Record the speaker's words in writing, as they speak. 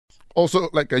Also,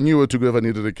 like, I knew where to go if I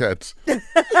needed a cat.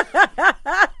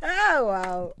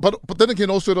 Wow. But then again,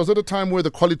 also, it was at a time where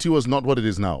the quality was not what it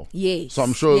is now. Yes. So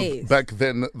I'm sure back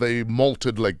then they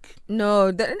molted like... No,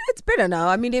 it's better now.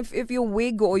 I mean, if your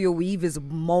wig or your weave is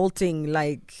molting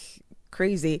like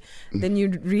crazy, then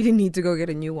you really need to go get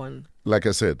a new one. Like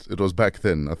I said, it was back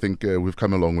then. I think we've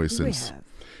come a long way since. We have.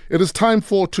 It is time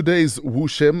for today's Woo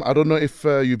Shem. I don't know if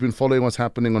you've been following what's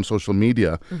happening on social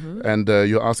media and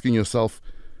you're asking yourself,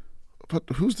 but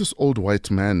who's this old white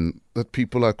man that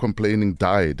people are complaining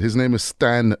died? His name is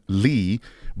Stan Lee,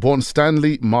 born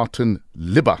Stanley Martin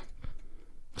Libba.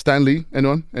 Stan Lee,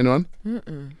 anyone?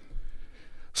 Mm-mm.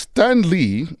 Stan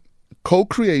Lee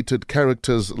co-created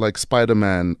characters like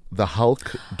Spider-Man, the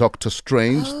Hulk, Doctor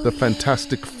Strange, the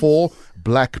Fantastic Four,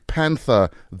 Black Panther,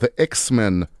 the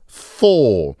X-Men,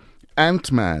 Thor,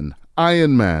 Ant-Man,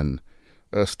 Iron Man.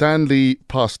 Stan Lee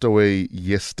passed away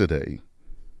yesterday.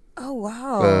 Oh,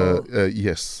 wow.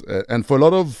 Yes. And for a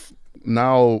lot of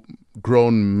now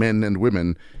grown men and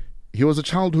women, he was a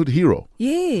childhood hero.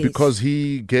 Yes. Because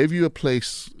he gave you a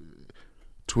place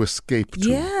to escape to.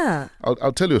 Yeah.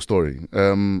 I'll tell you a story.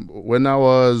 When I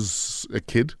was a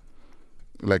kid,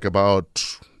 like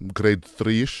about grade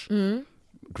 3-ish,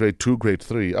 grade 2, grade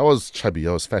 3, I was chubby,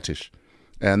 I was fattish.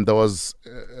 And there was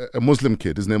a Muslim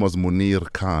kid, his name was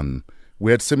Munir Khan.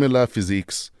 We had similar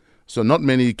physiques, so not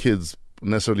many kids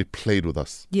necessarily played with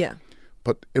us. Yeah.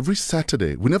 But every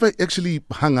Saturday, we never actually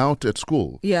hung out at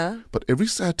school. Yeah. But every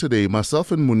Saturday,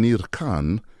 myself and Munir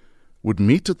Khan would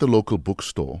meet at the local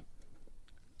bookstore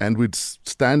and we'd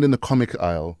stand in the comic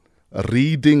aisle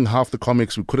reading half the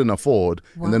comics we couldn't afford,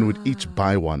 and then we'd each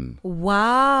buy one.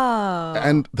 Wow.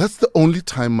 And that's the only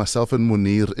time myself and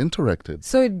Munir interacted.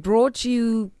 So it brought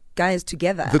you guys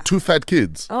together. The two fat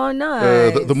kids. Oh,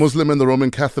 nice. The Muslim and the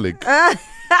Roman Catholic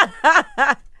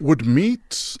would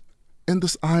meet in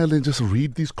this aisle and just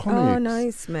read these comics. Oh,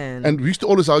 nice, man. And we used to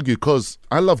always argue because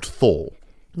I loved Thor.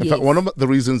 In fact, Yes. one of the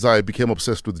reasons I became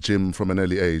obsessed with gym from an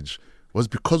early age was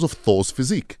because of Thor's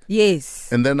physique. Yes.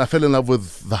 And then I fell in love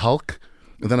with the Hulk.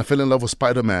 And then I fell in love with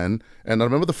Spider-Man. And I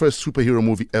remember the first superhero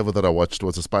movie ever that I watched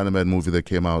was a Spider-Man movie that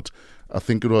came out. I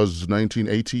think it was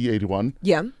 1980, 81.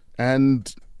 Yeah.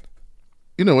 And,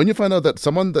 you know, when you find out that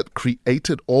someone that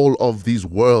created all of these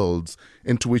worlds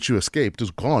into which you escaped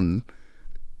is gone,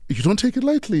 you don't take it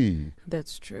lightly.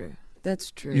 That's true.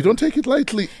 That's true. You don't take it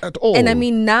lightly at all. And I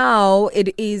mean, now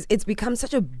it's become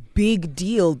such a big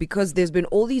deal because there's been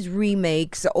all these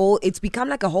remakes. It's become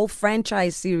like a whole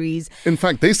franchise series. In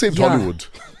fact, they saved Hollywood.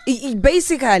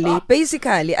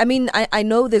 Basically. I mean, I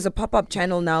know there's a pop-up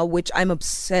channel now, which I'm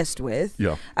obsessed with.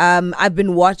 Yeah. I've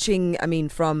been watching, I mean,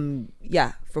 from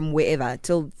wherever,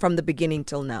 from the beginning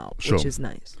till now, Sure. which is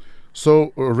nice.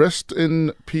 So rest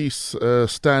in peace,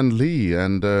 Stan Lee,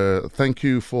 and thank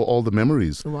you for all the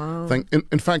memories. Wow.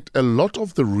 In fact, a lot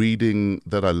of the reading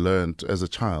that I learned as a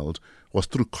child was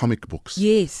through comic books.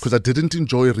 Yes. Because I didn't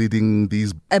enjoy reading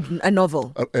these. A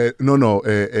novel.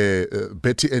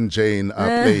 Betty and Jane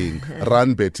are playing.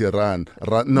 Run, Betty, run.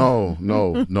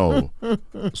 No.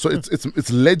 So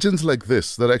it's legends like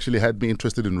this that actually had me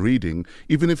interested in reading,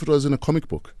 even if it was in a comic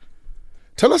book.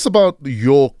 Tell us about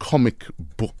your comic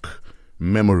book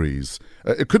memories.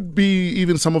 It could be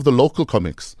even some of the local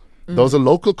comics. There was a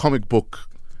local comic book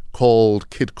called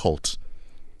Kid Colt.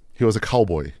 He was a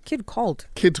cowboy. Kid Colt.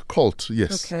 Kid Colt,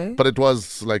 yes. Okay. But it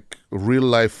was like real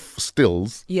life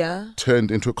stills turned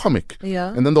into a comic.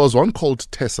 Yeah. And then there was one called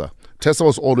Tessa. Tessa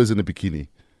was always in a bikini.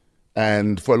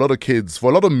 And for a lot of kids, for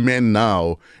a lot of men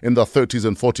now in their 30s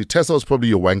and 40s, Tessa was probably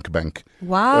your wank bank.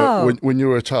 Wow. When you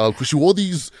were a child, because she wore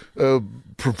these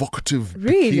provocative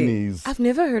bikinis. I've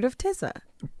never heard of Tessa.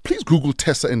 Please Google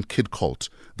Tessa and Kid Colt.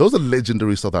 Those are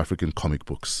legendary South African comic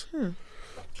books.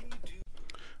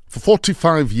 For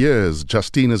 45 years,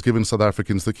 Justine has given South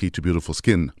Africans the key to beautiful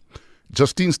skin.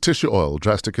 Justine's tissue oil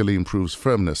drastically improves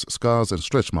firmness, scars and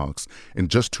stretch marks in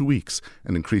just 2 weeks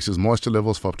and increases moisture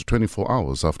levels for up to 24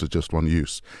 hours after just one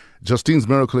use. Justine's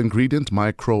miracle ingredient,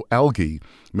 microalgae,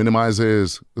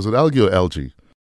 minimizes... Is it algae or algae?